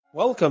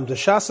Welcome to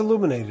Shas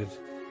Illuminated.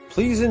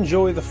 Please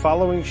enjoy the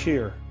following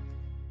shir.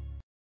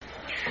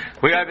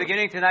 We are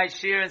beginning tonight's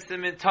shir in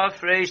siman Tov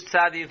Reish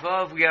Tzadi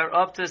Vav. We are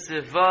up to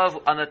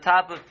Sivav on the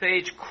top of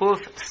page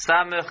Kuf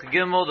Samech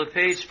Gimel, the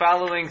page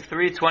following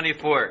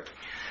 324.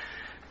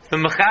 The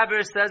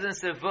Mechaber says in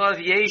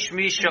Sivav, Yesh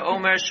Misha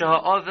Omer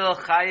Sheha'ovel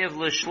Chayev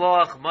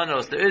L'shloach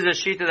Manos. There is a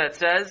shita that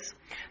says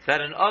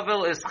that an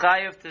ovel is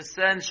chayev to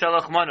send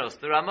shalach manos.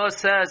 The Ramah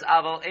says,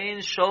 Aval ein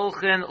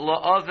sholchin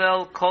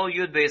la'ovel kol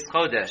yud beis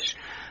chodesh.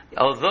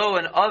 Although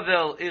an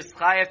ovel is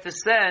chayev to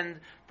send,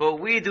 but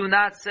we do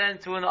not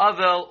send to an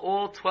ovel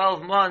all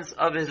 12 months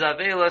of his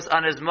avelos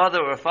on his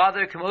mother or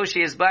father.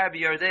 Kamoshi is bar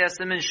b'yardei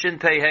siman shin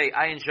pei hey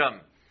ayin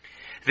sham.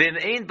 If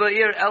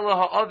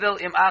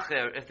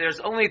there's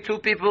only two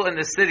people in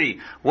the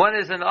city, one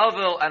is an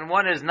ovel and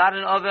one is not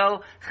an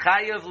ovel,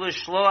 chayav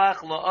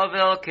l'shloach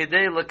la'ovel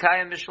kedei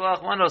l'kayim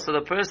mishloach mano. So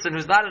the person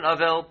who's not an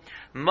ovel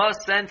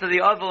must send to the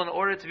ovel in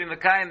order to be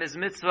mekayim his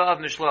mitzvah of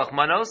mishloach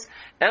manos.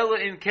 Elo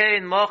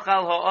imkein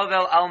mochal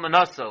ha'ovel al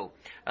manaso.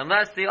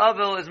 Unless the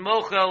ovel is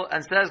mochel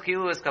and says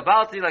kilu is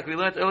kabalti, like we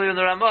learned earlier in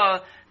the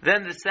Ramah,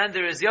 then the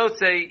sender is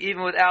yotzei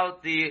even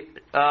without the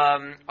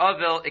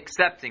ovel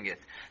accepting it.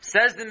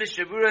 Says the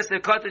Mishabura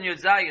Sekatan Yud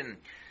Zayin.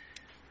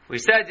 We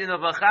said in the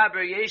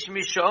Mechaber Yesh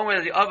Misha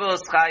Omer the ovel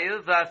is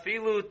chayiv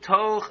va'afilu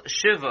toch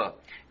shiva.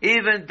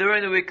 Even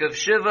during the week of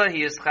Shiva,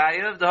 he is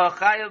chayiv. The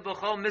chayiv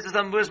b'chol mitzvos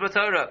amuros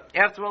b'Torah.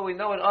 After all, we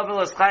know an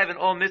ovel is chayiv in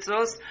all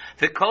mitzvos.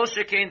 The kol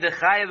shekein the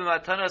chayiv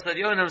matanos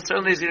avyonim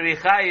certainly is going to be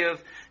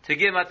chayiv to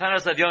give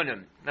matanos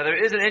avyonim. Now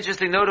there is an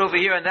interesting note over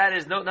here, and that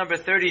is note number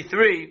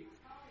 33.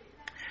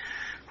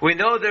 We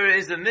know there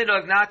is a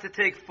minhag not to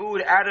take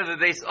food out of a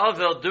base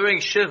ovel during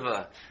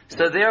Shiva.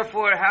 So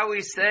therefore, how are we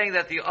saying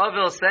that the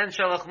ovel sends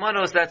shalach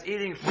manos that's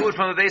eating food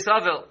from a base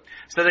ovel?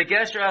 So the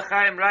Gesher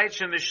HaChaim writes,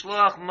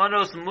 Shemishloach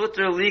manos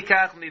muter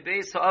likach mi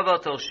base ha'ovel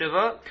tel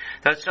Shiva,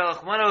 that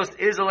shalach manos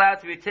is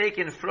allowed to be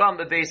taken from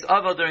a base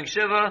ovel during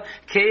Shiva,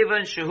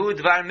 kevan shehu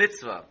dvar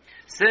mitzvah.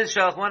 Since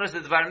shalach manos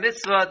is dvar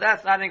mitzvah,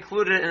 that's not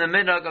included in the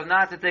minhag of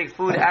not to take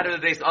food out of a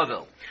base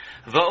ovel.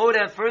 Va'od,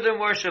 and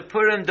furthermore,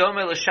 Purim dome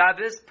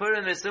l'Shabbos.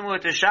 Purim is similar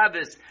to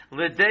Shabbos.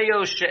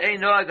 L'deyo she'ei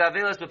noag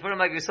avelos b'Purim,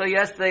 like we saw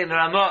yesterday in the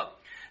Ramah,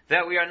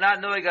 that we are not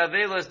noag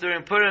avelos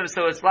during Purim,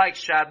 so it's like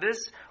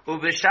Shabbos.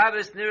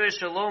 U'b'Shabbos nireh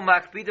shalom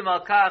makpidim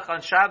al kach. On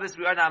Shabbos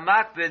we are not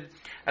makpid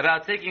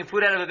about taking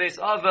food out of a base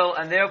ovel,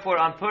 and therefore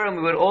on Purim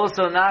we would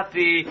also not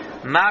be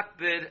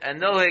makpid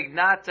and noag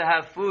not to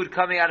have food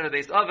coming out of a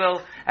base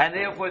ovel, and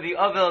therefore the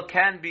ovel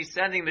can be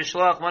sending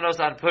mishloach manos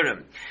on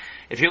Purim.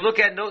 If you look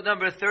at note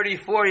number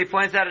 34, he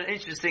points out an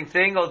interesting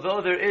thing.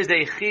 Although there is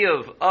a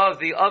chiyuv of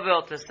the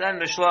ovel to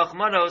send mishloach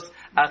manos,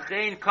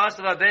 achein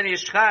kasav ben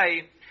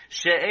yishchai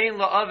she'ein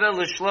la'ovel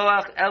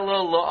l'shloach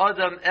elo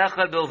la'adam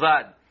echad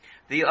bilvad.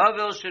 The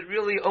ovel should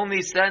really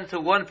only send to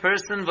one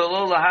person,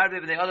 v'lo laharbe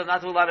b'nei adam,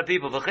 not to a lot of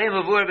people. V'chein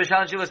v'vur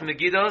b'shan shivas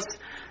megiddos,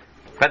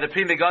 by the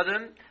Pri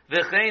Megadim,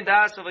 v'chein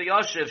das of a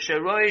yoshev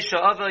she'roi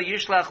she'ovel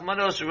yishlach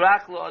manos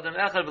rak la'adam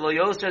echad v'lo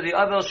yoser. The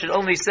ovel should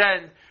only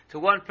send to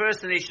one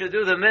person. He should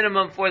do the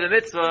minimum for the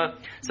mitzvah.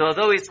 So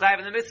although he's chayav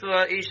in the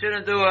mitzvah, he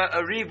shouldn't do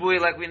a ribui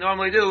like we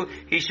normally do.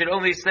 He should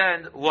only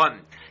send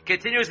one.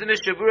 Continues the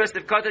Mishaburas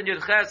of Katan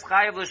Yudches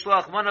chayav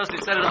l'shloach manos. We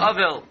said an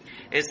ovel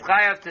is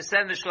chayav to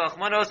send the shloach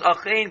manos.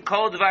 Achein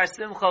kol dvar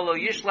simcha lo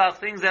yishlach,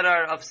 things that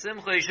are of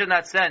simcha you should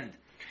not send.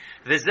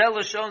 V'zel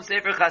l'shon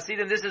sefer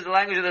chasidim. This is the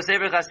language of the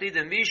sefer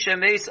chasidim. Mi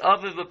shemeis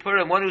aviv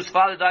b'Purim, one whose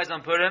father dies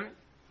on Purim.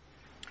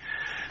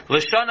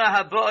 L'shana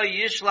haba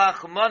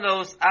yishlach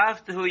manos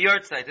afterhu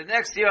yortzeit. The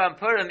next year on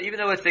Purim, even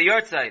though it's the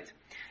yortzeit,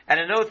 and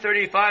in note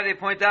 35 they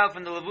point out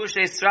from the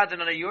Levushay Strat that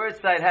on a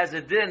yortzeit has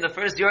a din. The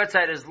first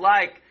yortzeit is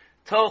like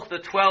toch the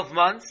 12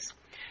 months,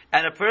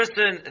 and a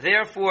person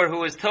therefore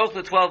who is toch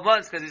the 12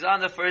 months because he's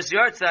on the first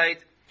yortzeit,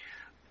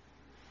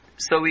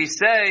 so we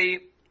say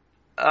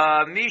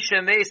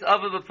misha meis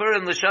avav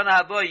b'Purim l'shana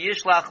haba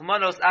yishlach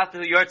manos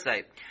afterhu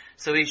yortzeit.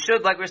 So he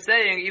should, like we're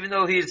saying, even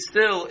though he's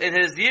still in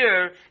his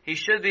year, he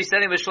should be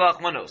sending mishloach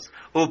manos.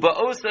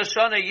 Uba'osa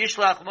shana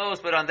yishlach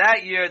manos, but on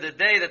that year, the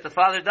day that the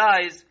father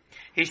dies,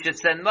 he should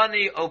send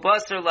money,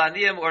 obasar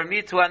laniyim, or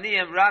mitu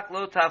aniyim, rak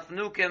lo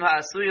tafnukim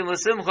ha'asuyim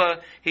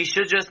l'simcha. He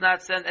should just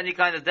not send any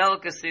kind of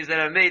delicacies that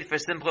are made for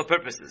simcha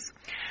purposes.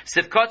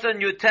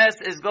 Sifkatan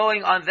Yutes is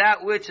going on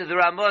that which the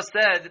Ramah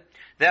said,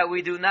 that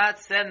we do not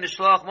send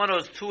mishloach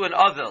manos to an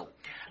ovel.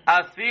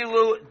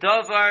 Afilu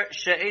davar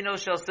she'eno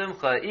shel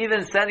simcha.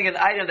 Even sending an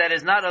item that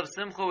is not of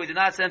simcha, we do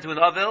not send to an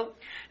ovel.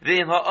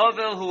 V'im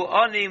ha'ovel hu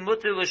ani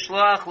muter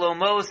l'shloach lo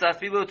mos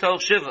afilu tol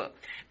shiva.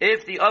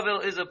 If the ovel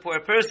is a poor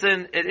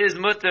person, it is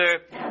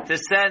mutter to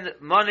send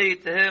money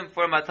to him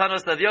for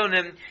matanos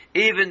avyonim,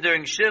 even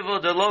during shiva.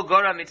 The lo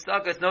gora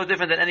mitzvah is no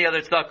different than any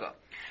other tzedakah.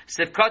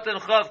 Sifkatan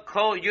chav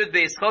kol yud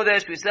beis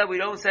chodesh. We said we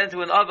don't send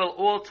to an ovel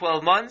all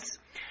 12 months.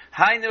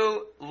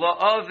 Hainu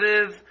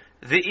la'aviv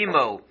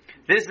v'imo.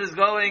 This is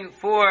going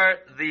for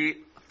the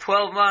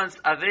 12 months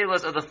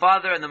avelos of the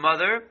father and the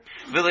mother.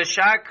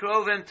 V'leshar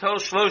krovim tol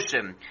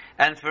shloshim.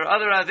 And for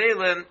other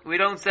avelim, we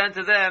don't send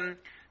to them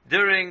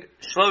during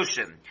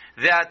Shloshim.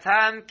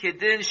 Ve'atam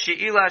kedin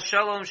she'ila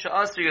shalom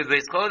she'asr yud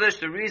beis chodesh.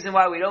 The reason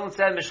why we don't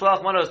send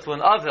mishloach manos to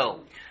an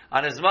avil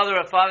on his mother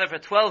or father for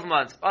 12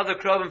 months, other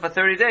krobim for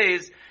 30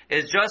 days,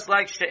 is just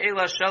like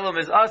she'ila shalom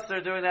is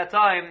asr during that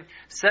time.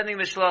 Sending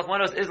mishloach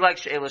manos is like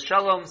she'ila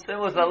shalom.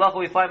 Similar to the halacha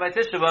we find by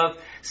Tisha B'Av,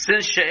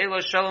 since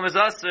she'ila shalom is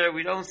asr,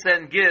 we don't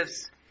send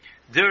gifts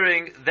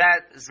during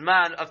that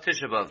zman of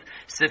Tisha B'Av.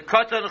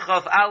 Sivkatan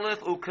chaf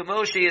aleph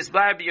ukemo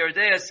sheyisbar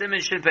b'yordei siman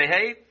shin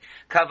pehei.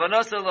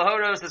 Kavanasa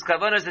lahoros is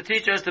kavanas to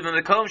teach us to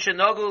b'mekom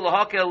shenogu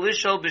lahakel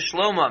lishol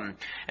b'shlomam.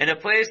 In a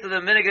place of the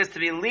minhag to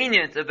be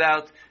lenient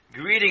about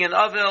greeting an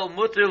avel,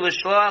 mutter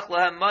l'shloach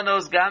lahem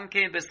manos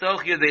gamkein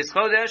besoch yudeis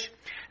chodesh.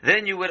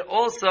 Then you would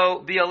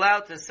also be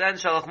allowed to send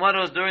shalach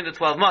manos during the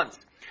 12 months.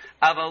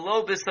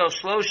 Avalo besoch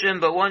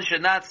shloshim, but one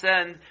should not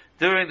send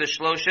during the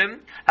shloshim.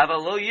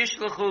 Avalo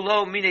yishlechu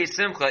lo minei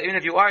simcha. Even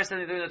if you are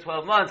sending during the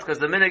 12 months, because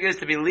the minhag is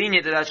to be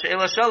lenient about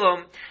she'ela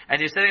shalom, and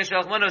you're sending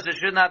shalach manos, it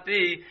should not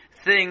be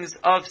things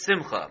of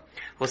simcha.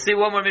 We'll see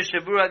one more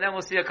Mishnah Berurah, and then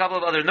we'll see a couple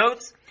of other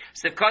notes.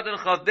 Sivkatan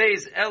chav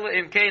beis ela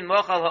im kein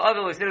mochal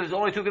ha'avel. We said if there's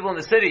only 2 people in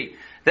the city,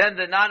 then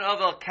the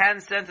non-avel can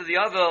send to the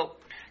avel,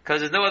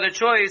 because there's no other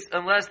choice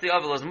unless the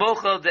avel is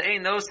mochal.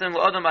 De'ein nosim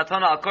l'odam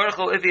matana al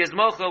korcho. If he is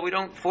mochal, we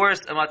don't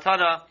force a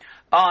matana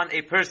on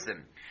a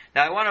person.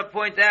 Now I want to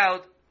point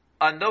out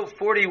on note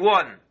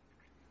 41,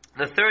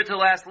 the third to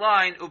last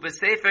line,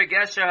 ubesefer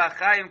gesher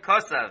hachayim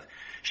kosav.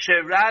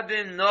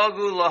 Sherabim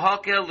nogu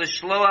lahakel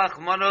l'shloach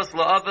manos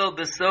la'avel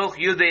besoch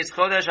yudeis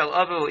chodesh al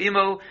avel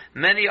imo.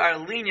 Many are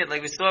lenient,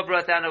 like we saw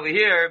brought down over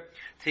here,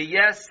 to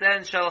yes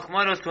send shalach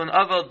manos to an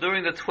avel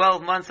during the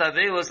 12 months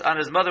avelus on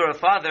his mother or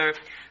father.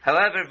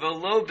 However,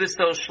 v'lo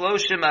besoch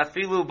shloshim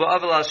afilu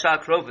ba'avel al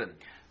shakrovim.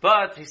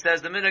 But he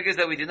says the minhag is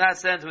that we do not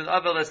send to an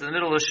avel that's in the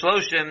middle of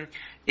shloshim,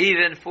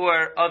 even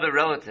for other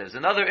relatives.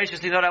 Another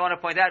interesting note I want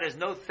to point out is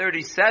note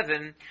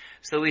 37.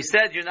 So we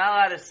said you're not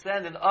allowed to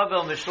send an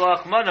avel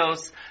mishloach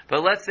manos,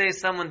 but let's say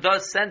someone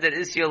does send it,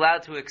 is he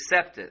allowed to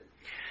accept it?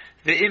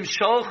 The im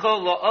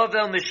sholcho lo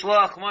avel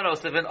mishloach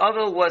manos. If an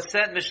avel was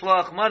sent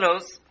mishloach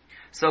manos,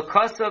 so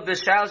kasav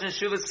b'shal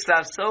shuvas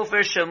ksav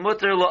sofer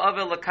shemuter lo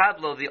avel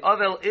lakablo. The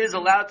avel is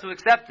allowed to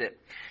accept it.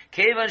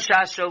 Kevan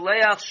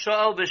shasholeach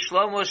shol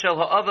b'shlomo shel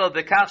ha'avel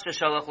b'kach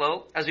sheshalach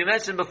lo. As we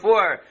mentioned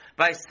before,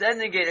 by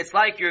sending it, it's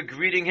like you're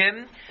greeting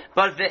him.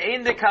 But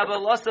ve'ein the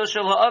kabalaso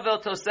shel ha'avel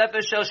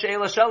tosefes shel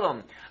she'ela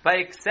shalom. By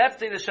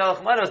accepting the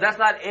shalach manos, that's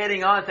not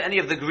adding on to any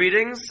of the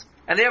greetings,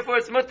 and therefore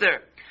it's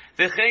mutter.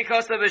 V'chein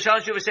kasav b'shal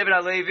shuv b'shevet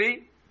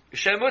halevi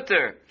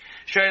shemutter.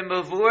 Shem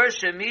mavur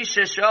shemi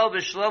sheshal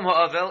b'shlom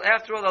ha'avel.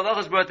 After all, the halacha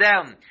is brought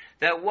down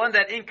that one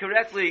that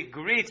incorrectly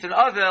greets an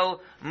avel,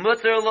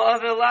 mutter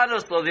la'avel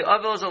lanoslo, the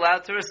avel is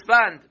allowed to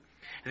respond.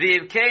 The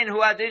imkain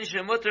hu adin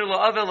shemutter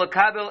la'avel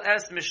lakabel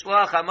es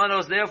mishloach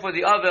hamanos, therefore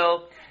the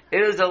avel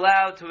is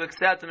allowed to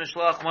accept the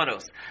mishloach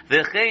manos.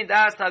 V'chein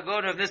das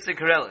hagon of Nisik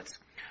Karelitz.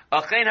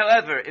 Achein,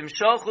 however, im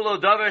sholchu lo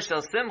davar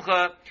shel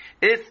simcha,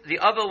 if the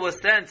avel was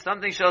sent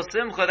something shel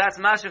simcha, that's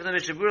mashif the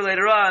Mishnah Berurah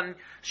later on,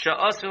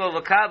 sha'asur lo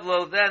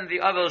lakablo, then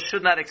the avel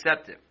should not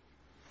accept it.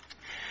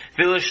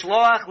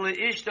 V'lishloach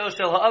li'ishto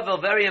shel ha'avel,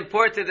 very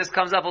important, this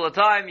comes up all the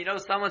time. You know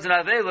someone's an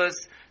avelus,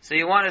 so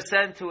you want to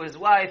send to his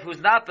wife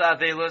who's not the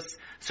avelus.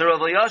 So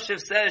Rav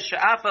Yosef says,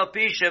 she'afal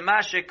pi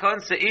she'mashe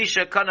konsa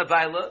isha kana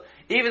baila,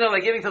 even though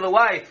by giving to the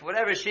wife,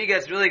 whatever she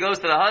gets really goes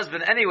to the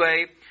husband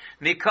anyway,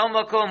 mikol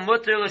makom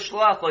mutter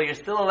l'shloach lo, you're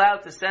still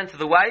allowed to send to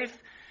the wife.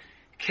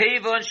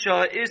 Kevon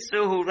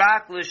sha'isru hu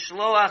rak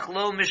l'shloach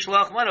lo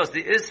mishloach manos,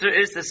 the isru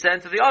is to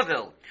send to the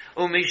avel.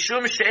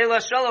 Umishum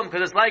she'ela shalom,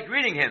 because it's like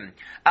greeting him.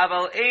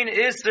 Aval ein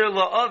isser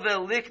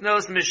la'avel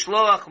liknos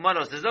mishloach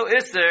manos. There's no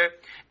isser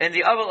in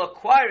the avel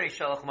acquiring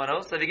shalach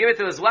manos. So if you give it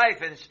to his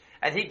wife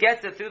and he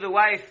gets it through the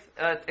wife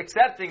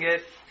accepting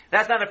it,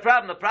 that's not a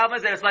problem. The problem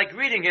is that it's like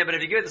greeting him, but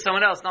if you give it to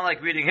someone else, not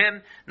like greeting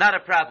him, not a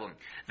problem.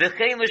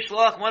 V'chein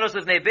l'shloach manos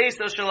of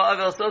nebeso shel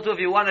avel. So too, if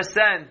you want to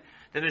send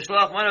the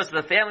mishloach manos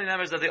to the family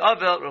members of the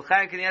avel, Rav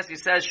Chaim Kanievsky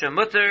says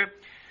shemuter.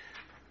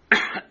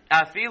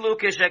 Afilu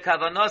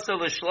keshekavanoso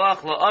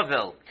l'shloach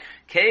la'avel,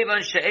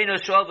 kevan she'eno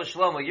shol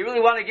b'shlomo. You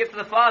really want to give to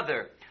the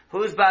father,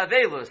 who's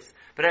ba'avelus,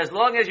 but as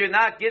long as you're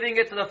not giving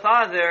it to the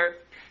father,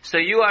 so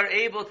you are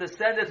able to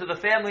send it to the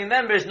family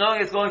members,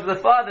 knowing it's going to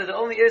the father. The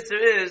only issue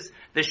is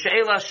the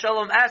she'ela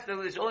shalom aspect,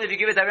 which is only if you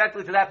give it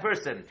directly to that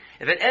person.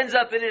 If it ends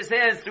up in his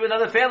hands through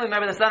another family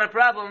member, that's not a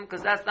problem,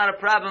 because that's not a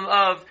problem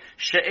of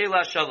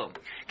she'ela shalom.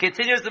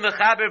 Continues the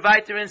Mechaber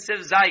weiter in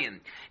Siv Zayin.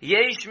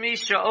 Yesh mi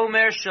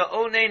she'omer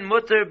she'onein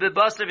mutter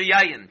b'basar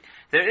v'yayin.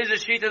 There is a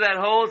shita that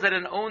holds that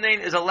an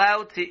onein is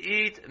allowed to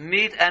eat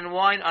meat and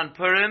wine on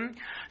Purim.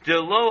 De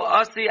lo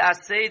asi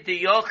asay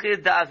de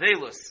yochid da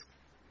avelus.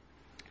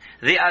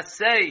 The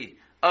asay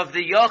of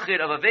the yochid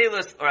of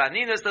avelus or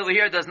aninus over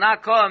here does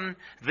not come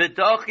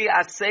v'dochi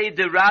asay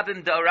de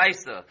rabim de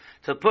oraisa.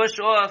 to push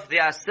off the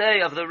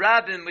asay of the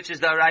rabbin, which is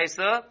the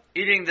araisa,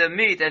 eating the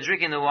meat and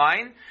drinking the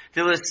wine.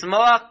 The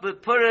l'smoach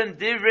b'purim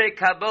divrei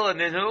kabbalah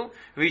minhu,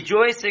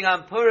 rejoicing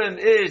on Purim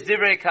is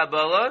divrei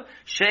kabbalah,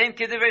 shem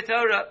ki divrei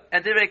Torah.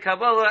 And divrei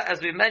kabbalah,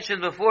 as we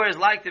mentioned before, is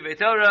like divrei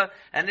Torah,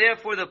 and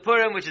therefore the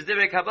Purim, which is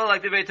divrei kabbalah,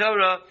 like divrei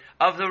Torah,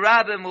 of the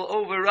rabbin will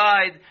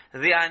override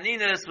the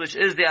aninus, which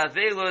is the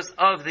avelus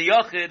of the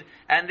yochid,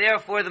 and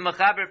therefore the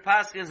mechaber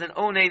paskins and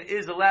onein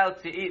is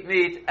allowed to eat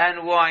meat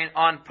and wine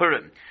on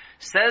Purim.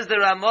 Says the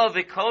Ramah,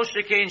 v'kol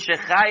shekein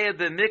shechaya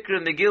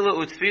b'mikra Megillah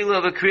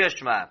utfila v'kriyas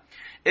shema.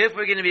 If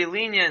we're going to be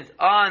lenient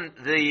on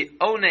the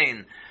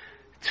onein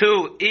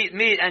to eat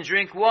meat and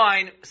drink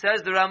wine,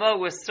 says the Ramah,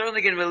 we're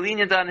certainly going to be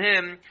lenient on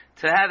him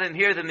to have him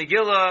hear the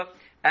Megillah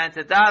and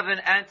to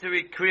daven and to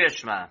read kriyas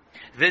shema.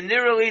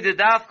 V'nirali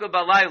dedafka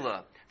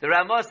balayla. The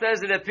Ramah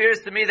says it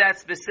appears to me that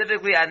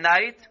specifically at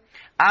night,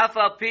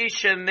 afal pi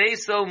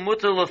shemeso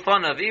mutal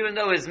lefonav, even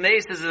though his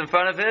mace is in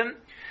front of him,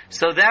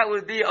 so that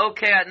would be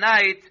okay at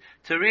night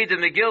to read the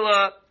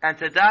Megillah and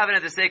to daven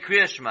and to say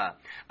kriyas shema.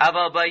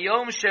 Aval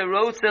bayom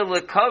sherotze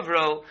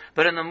lekavro,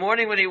 but in the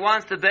morning when he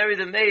wants to bury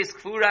the mace,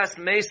 kfuras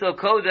meso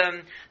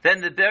kodem,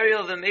 then the burial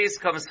of the mace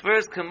comes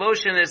first.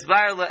 Commotion is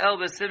bar la'el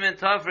b'simin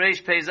tov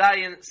reish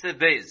peizayin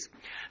sibbeis.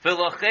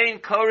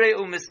 V'lochein kore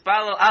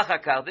u'mispalo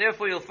achakal.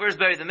 Therefore you'll first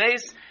bury the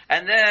mace,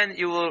 and then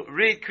you will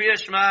read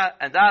kriyas shema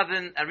and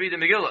daven and read the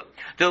Megillah.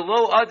 The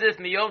lo adif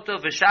miyom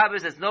tov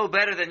v'Shabbos, it's no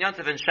better than Yom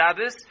Tov and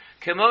Shabbos.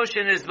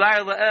 Commotion is bar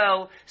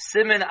la'el,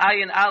 siman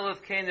ayin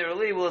aleph kain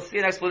nerali. We'll see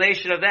an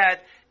explanation of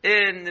that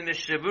in the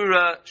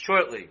Mishabura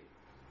shortly.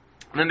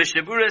 The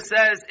Mishabura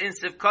says in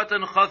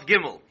Sivkotan Chav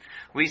Gimel,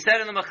 we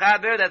said in the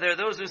Mechaber that there are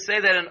those who say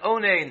that an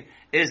onein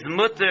is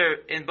mutter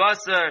in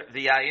basar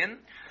v'yayin.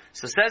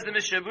 So says the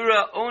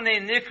Mishabura,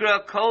 onein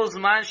nikra kol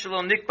zman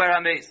shalom nikbar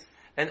hameis.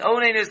 An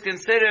onein is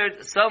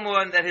considered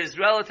someone that his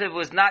relative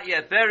was not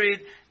yet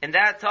buried. In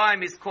that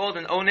time he's called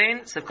an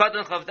onein.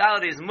 Sivkotan Chav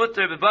Dalet is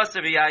mutter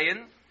b'basar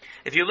v'yayin.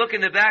 If you look in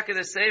the back of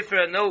the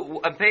Sefer,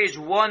 note on page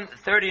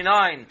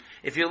 139,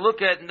 if you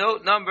look at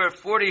note number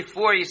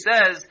 44, he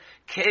says,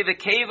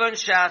 Kevan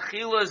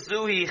sha'achila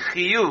zuhi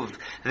chiyuv,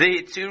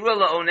 the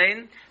tirula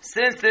onein.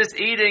 Since this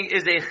eating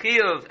is a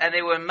chiyuv, and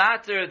they were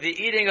matter the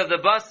eating of the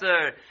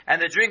basar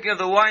and the drinking of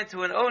the wine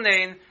to an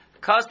onein,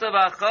 kastav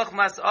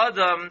achachmas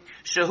adam,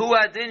 shehu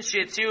adin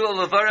she'tiru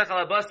levarach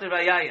al basar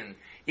vayayin.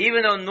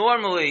 Even though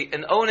normally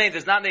an onein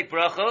does not make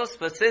brachos,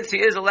 but since he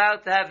is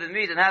allowed to have the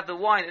meat and have the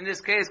wine, in this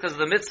case because of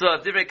the mitzvah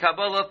of divrei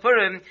kabbalah of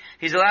Purim,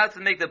 he's allowed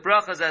to make the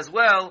brachos as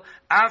well.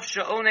 Af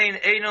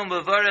she'onein eino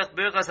mevarech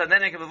birchas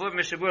hanenek v'vur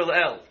mishabur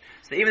le'el.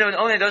 So even though an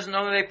onein doesn't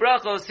normally make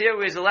brachos, here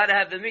where he's allowed to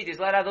have the meat, he's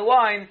allowed to have the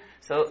wine.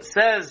 So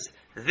says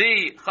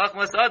the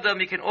chachmas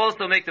adam, he can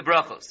also make the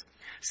brachos.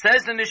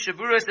 Says the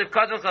Mishaburas of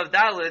Kadol Chav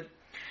Daled,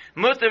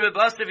 Mutter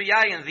b'basar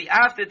v'yayin, the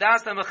after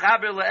dasa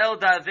mechaber le'el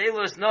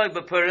da'avelus noig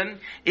b'purim,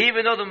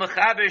 even though the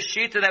mechaber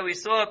shita that we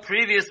saw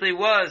previously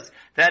was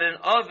that an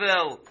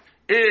avel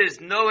is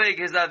noig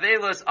his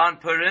avelus on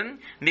Purim,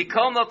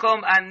 mikol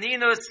makom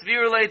aninus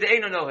svirulei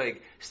de'eno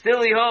noig.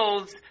 Still he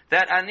holds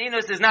that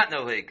aninus is not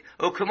noig.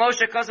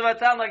 U'kamosha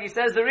kasavatam, like he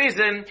says the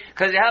reason,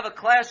 because you have a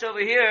clash over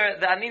here,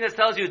 the aninus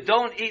tells you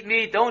don't eat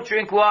meat, don't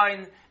drink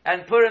wine,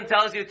 and Purim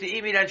tells you to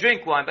eat meat and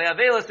drink wine. By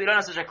avelus we don't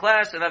have such a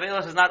clash, and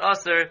avelus is not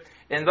usher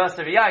in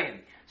basar v'yayin.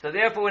 So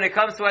therefore, when it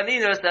comes to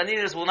aninus, the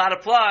aninus will not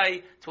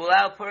apply to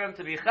allow Purim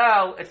to be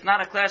chal. It's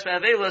not a clash by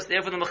avelus.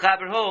 Therefore, the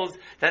mechaber holds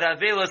that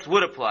avelus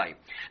would apply.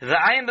 The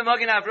ayin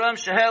b'magen Avram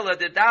shehela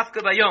the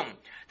dafka bayom.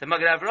 The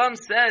Magen Avram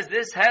says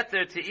this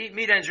heter to eat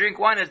meat and drink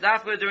wine is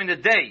dafka during the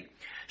day.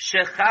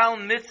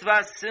 Shechal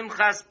mitzvah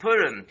simchas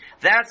Purim.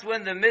 That's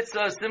when the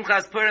mitzvah of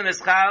simchas Purim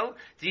is chal.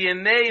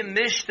 Diyemei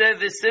mishte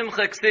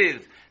v'simcha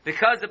ksiv.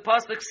 Because the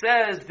pasuk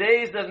says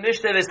days of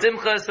mishte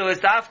v'simcha, so it's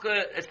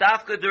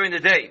dafka during the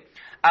day.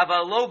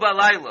 Aval lo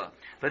balayla.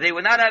 But they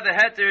would not have a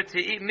heter to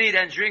eat meat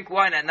and drink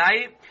wine at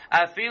night.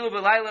 Afilu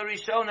b'layla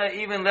rishona,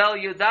 even lel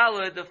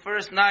yudala, the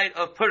first night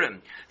of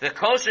Purim. The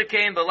kosher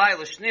came b'layla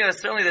shnia,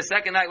 certainly the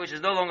second night, which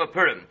is no longer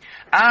Purim.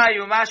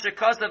 Yumasha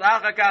kosav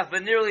achakaf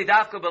v'nirli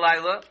dafka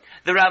b'layla.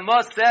 The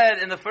Ramah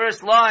said in the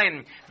first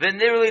line,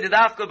 v'nirli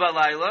dafka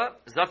b'layla.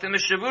 Zakta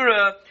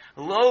mishavura,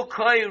 lo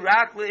koi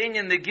rak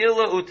le'inyan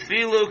Megillah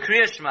utfilu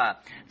kriyas shema.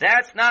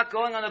 That's not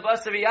going on the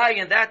basar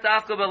v'yayin. That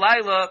dafka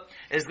b'layla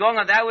is going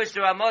on that which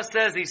the Ramah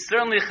says he's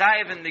certainly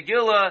chayiv in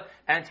Megillah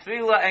and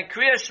tefillah and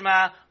kriyas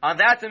shema. On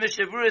that the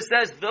Mishabura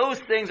says those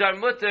things are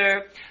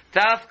mutter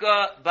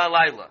dafka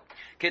b'layla.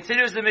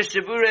 Continues the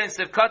Mishabura in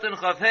Sivkatan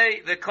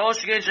Chavhei, the kol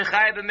shegen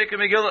shechayiv b'mikra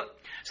Megillah.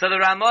 So the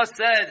Ramah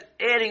said,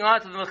 adding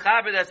on to the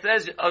Mechaber that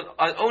says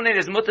onein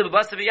is mutter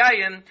b'basar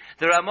v'yayin,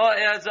 the Ramah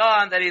adds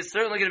on that he's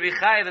certainly going to be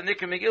chayiv in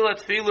Mikra Megillah,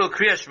 tefillah,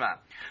 kriyas shema.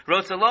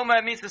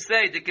 Rotzaloma means to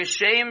say, the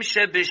keshem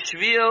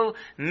shebishvil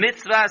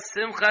mitzvah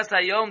simchas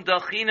hayom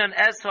dochinon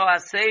es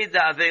ha'asei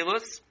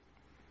da'avelus.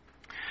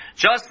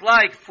 Just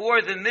like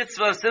for the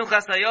mitzvah of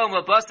simchas hayom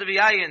of basar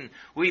v'yayin,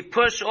 we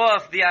push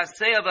off the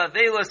asay of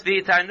avelus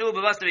v'hitarnu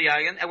b'basar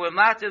v'yayin, and we're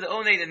matter the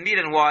onein in meat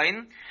and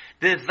wine.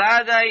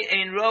 Bivadai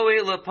ein roi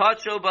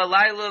lepacho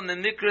balayla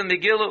memikra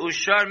Megillah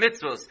ushar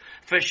mitzvos.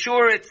 For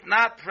sure, it's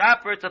not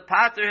proper to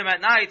pater him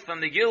at night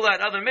from Megillah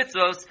and other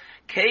mitzvos.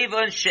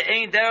 Kevan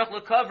she'ein derech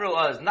lekavro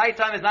us.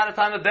 Nighttime is not a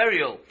time of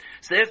burial.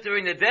 So if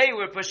during the day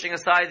we're pushing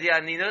aside the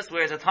aninos,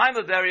 where it's a time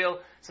of burial,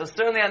 so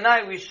certainly at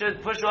night we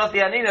should push off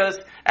the aninos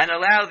and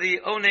allow the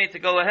onein to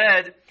go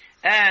ahead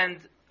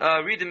and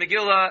read the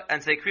Megillah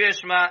and say Kriya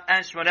Shema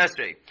and Shemon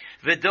Esrei.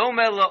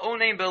 V'domeh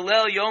la'onein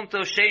belel Yom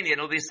Tov Sheni. And it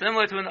will be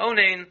similar to an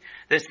onein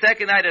the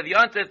second night of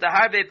Yom Tov. The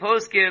harbe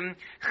poskim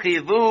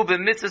chivu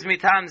b'mitzvos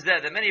mitam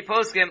zeh. The many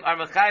poskim are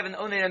mechayiv and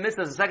onein and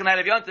mitzvos the second night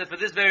of Yom Tov for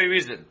this very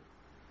reason,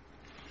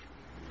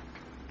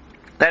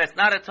 that it's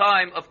not a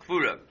time of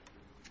kfura.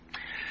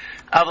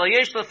 Aval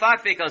yesh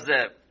lefakfek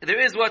hazeh.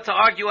 There is what to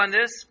argue on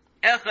this.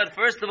 Echad,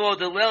 first of all,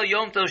 the Lel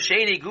Yom Tov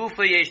Sheni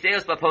Gufa Yesh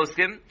Deos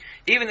B'Poskim.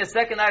 Even the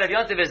second night of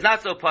Yom Tov is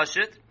not so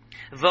pashut.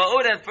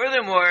 Va'od, and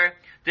furthermore,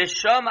 the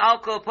Sham Al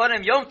Kol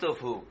Panim Yom Tov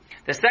Hu.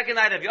 The second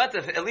night of Yom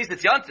Tov, at least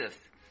it's Yom Tov.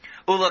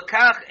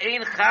 Ulakach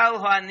Ein Chal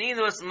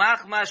Ha'aninos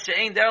Machma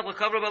She'ein Derech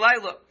L'Kavra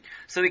B'Layla.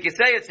 So we can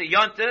say it's a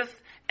Yom Tov,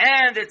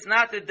 and it's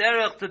not the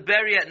Derech to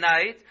bury at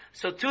night.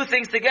 So two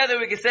things together,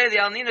 we can say the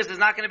Al-Ninos is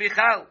not going to be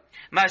Chal.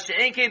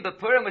 Masha'en came by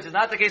Purim, which is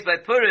not the case by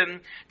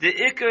Purim, the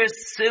Iker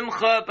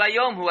Simcha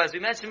Bayom, who, as we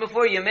mentioned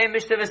before, Yemei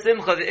Mishtav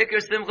Simcha, the Iker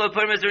Simcha of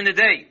Purim is during the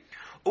day.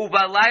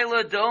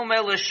 Ubalayla Dome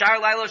L'Shar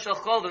Laila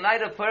Shachol, the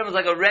night of Purim is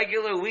like a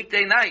regular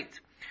weekday night.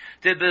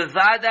 The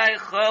Bevadai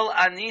Chol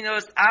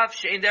Aninos Af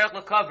She'en Derech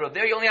L'Kavro.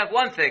 There you only have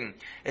one thing.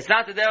 It's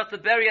not the Derech to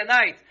bury at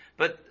night,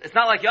 but it's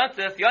not like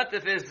Yontif.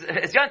 Yontif is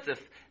Yontif.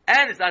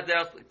 And it's not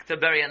there to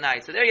bury at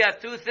night. So there you have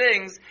two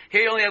things.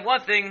 Here you only have one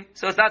thing,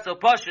 so it's not so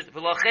pashut.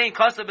 Therefore,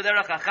 the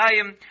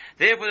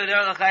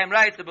Derech HaChaim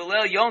writes, the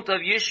Belel Yom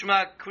Tov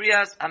Yishma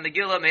Kriyas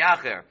HaMegillah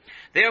Me'acher.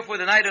 Therefore,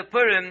 the night of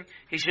Purim,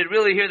 he should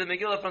really hear the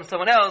Megillah from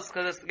someone else,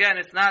 because again,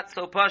 it's not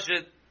so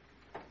pashut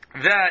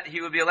that he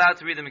would be allowed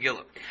to read the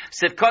Megillah.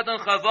 Siv Kodon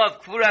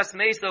Chavav Kfuras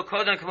Meiso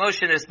Kodon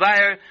Kmoshin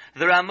Isbayer.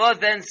 The Ramah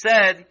then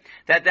said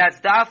that that's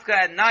dafka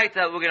at night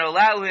that we're going to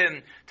allow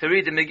him to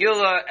read the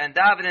Megillah and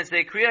daven and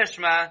say Kriya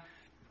Shema,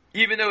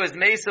 even though his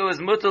Meiso is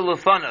Mutal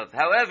Lufanov.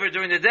 However,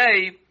 during the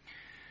day,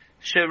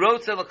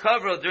 Sherotza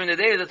L'Kavro, during the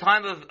day is the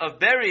time of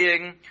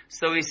burying,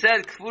 so he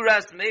said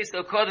Kfuras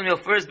Meiso Kodon, you'll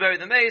first bury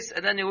the mace,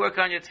 and then you work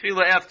on your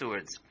tefillah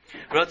afterwards.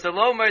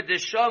 Rotzalomer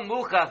Desham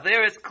Muchach.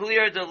 There it's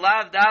clear the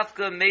Lav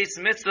Dafka Meis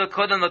Mitzvah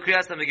Kodam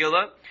L'Kriyas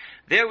HaMegillah.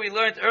 There we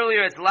learned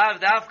earlier it's Lav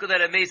Dafka that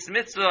a Meis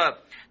Mitzvah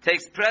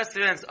takes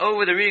precedence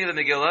over the reading of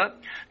the Megillah.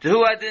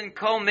 Dehu Adin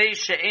Kol Meis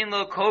She'en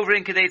Lo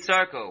Kovrin Kedei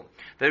Tzarko.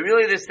 But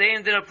really the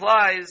same thing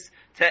applies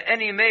to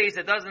any mace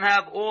that doesn't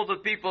have all the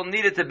people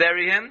needed to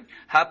bury him.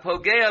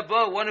 HaPogea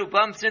Bo, one who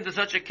bumps into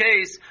such a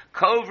case,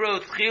 Kovro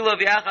Tchila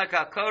V'Achak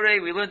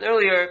HaKorei. We learned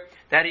earlier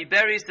that he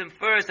buries him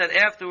first and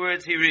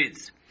afterwards he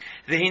reads.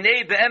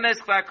 V'hinei be'emes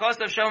kvar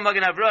kostav shom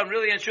Magen Avraham.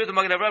 Really and true, the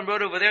Magen Avraham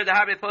wrote over there, the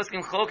harbe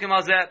poskim cholkim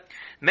al zeh.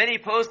 Many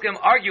poskim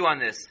argue on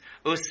this.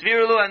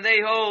 Usvirulu, and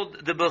they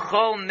hold the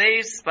bechol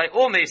mace by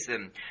all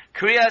mason.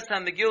 Kriyas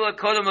ha-Megillah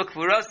kodom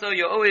l'kfuraso.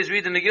 You always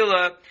read the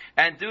Megillah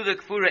and do the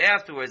kfura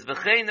afterwards.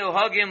 V'cheinu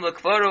hagim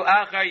l'kfuru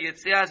achar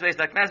yitzias beis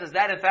hakneses.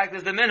 That in fact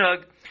is the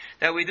minhag,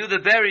 that we do the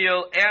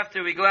burial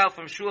after we go out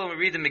from shul and we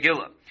read the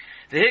Megillah.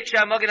 The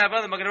Hiksha Magen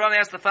Avraham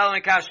asked the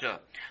following kasha.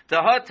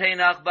 That's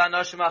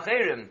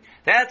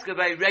good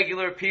by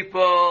regular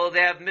people. They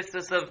have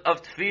mitzvahs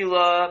of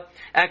tefillah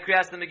and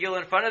kriyas the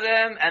Megillah in front of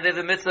them, and they have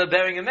the mitzvah of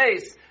burying a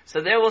mace. So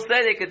they will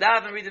say they could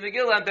daven and read the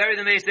Megillah and bury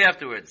the mace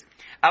afterwards.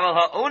 Aval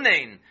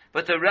ha'onein,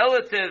 but the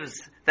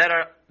relatives that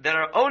are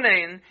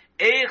onein,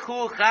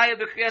 eichu chaya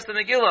b'kriyas the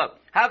Megillah.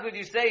 How could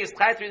you say he's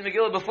chayt to read the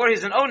Megillah before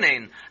he's an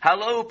onein?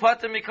 Halo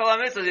pater mikol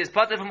ha-mitzvahs. He's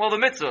pater from all the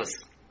mitzvahs.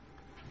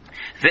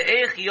 How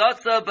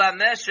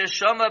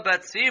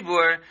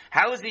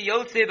is he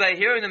yotze by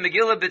hearing the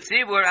Megillah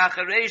b'tzibur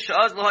acharei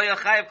she'az lo haya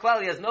chayav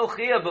klal? He has no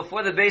chiyah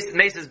before the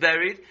mace is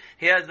buried.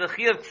 He has the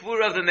chiyah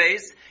kfura of the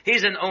mace.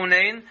 He's an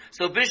onein.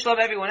 So bishlam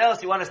everyone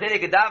else, you want to say they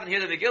could daven and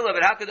hear the Megillah,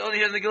 but how could they only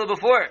hear the Megillah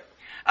before?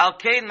 Al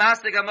kain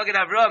mastik ha-Magen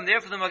Avraham.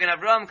 Therefore the Magen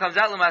Avraham comes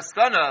out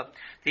l'maskana.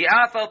 The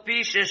afal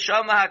pi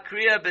sheshama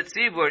ha-kriya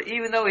b'tzibur.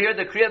 Even though we heard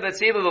the kriya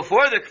b'tzibur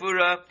before the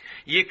kfura,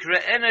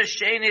 yikra'ena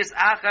shenis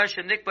achar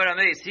shenikbar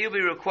ha-mace. He will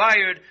be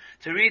required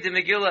to read the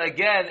Megillah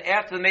again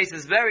after the mace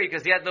is buried,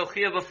 because he had no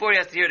chiyah before, he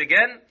has to hear it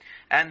again.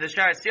 And the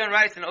Shar Sion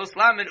writes in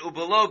Oslamin,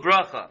 ubelo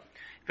bracha.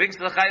 Brings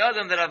to the Chai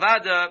Adam that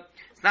Avada,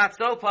 it's not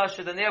so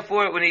pashut, and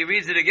therefore when he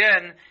reads it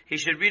again, he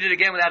should read it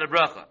again without a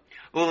bracha.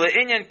 When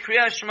it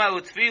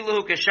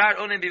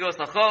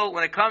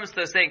comes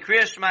to saying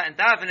Kriya Shema and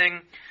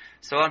davening,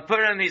 so on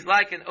Purim he's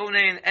like an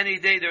onein any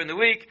day during the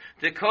week.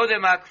 The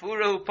kodem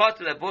akfura potu,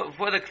 that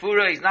before the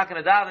kfura he's not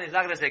going to daven, he's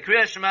not going to say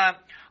Kriya Shema.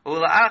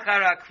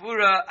 Ula'achar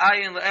akfura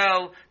ayin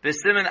le'el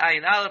b'siman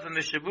ayin aleph and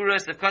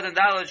mishaburas of kodem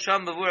dalad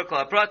sham b'vura kol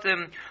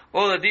hapratim.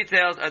 All the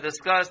details are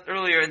discussed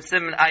earlier in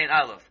siman ayin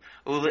aleph.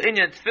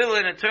 Ula'inyan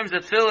tefillin, in terms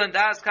of tefillin,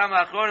 das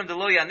kama achronim de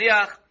lo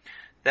yaniach,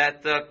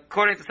 that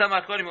according to some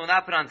achronim will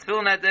not put on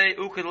tefillin that day.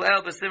 Ukid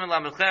le'el b'siman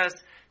lamelches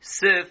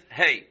Siv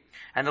Hey.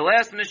 And the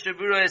last Mishnah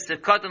Berurah is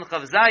Siv Katan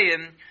Chav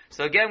Zayin.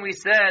 So again we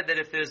said that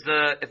if it's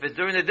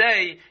during the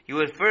day, you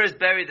would first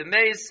bury the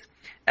mace,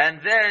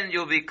 and then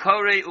you'll be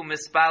Korei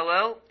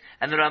Umispalel.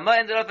 And the Ramah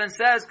ended up and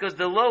says, because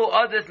the lo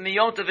adif mi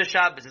Yontav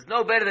Shabbos is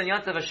no better than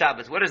Yontav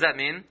Shabbos. What does that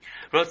mean?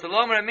 Rosh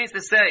Hashanah means to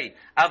say,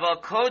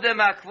 Aval kodem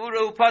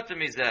hakvura upater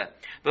mizeh.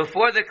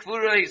 Before the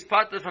kvura, he's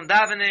pater from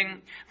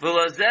davening.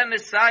 V'lozeh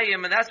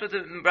misayim, and that's what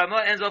the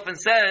Ramah ends off and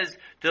says,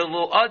 the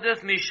lo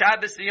adif mi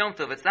Shabbos and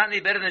Yontav. It's not any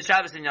better than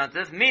Shabbos and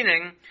Yontav.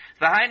 Meaning,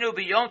 v'hainu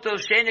bi Yontav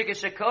sheni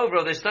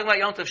keshekovro. They're talking about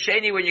Yontav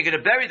sheni when you're going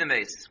to bury the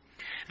mace.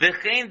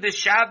 V'chein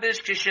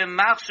b'Shabbos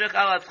k'shemachshech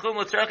al atchum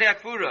u'tzorchei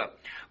hakvura.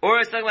 Or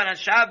it's talking about on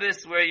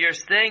Shabbos where you're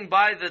staying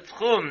by the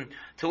tchum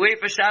to wait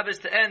for Shabbos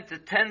to end to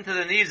tend to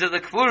the needs of the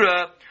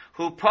kvura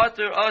who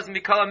pater oz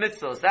mikala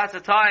mitzvos. That's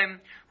a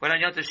time when on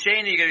Yom Tov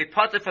Sheni you're going to be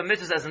pater from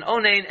mitzvos as an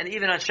onein, and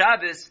even on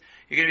Shabbos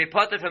you're going to be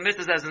pater from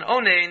mitzvos as an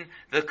onein.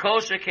 The kol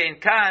shekein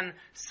kan,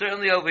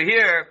 certainly over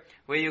here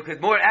where you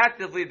could more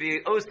actively be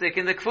ostik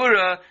in the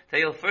kvura, that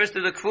you'll first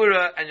do the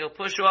kvura and you'll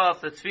push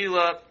off the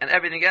tefillah and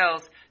everything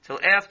else till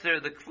after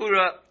the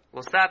kvura.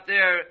 We'll stop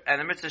there,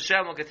 and the Mitzvah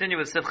Shem will continue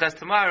with Sivches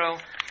tomorrow,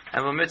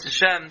 and we'll Mitzvah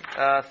Shem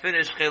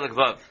finish Chelek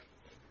Vav.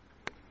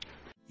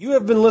 You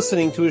have been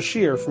listening to a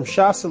shiur from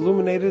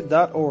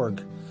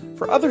shasilluminated.org.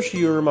 For other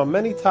shiurim on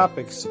many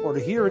topics, or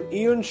to hear an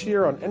Iyun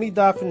shiur on any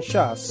daf in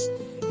Shas,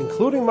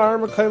 including Ma'ar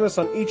Mekaymas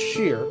on each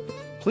shiur,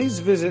 please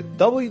visit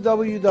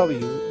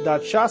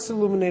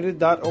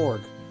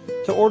www.shasilluminated.org.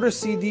 To order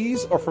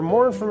CDs or for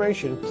more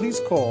information,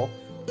 please call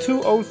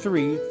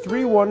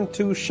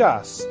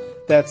 203-312-SHAS.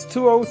 That's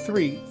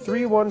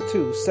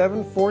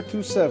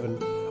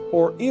 203-312-7427,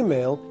 or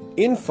email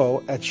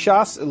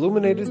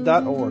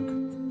info@shasilluminated.org.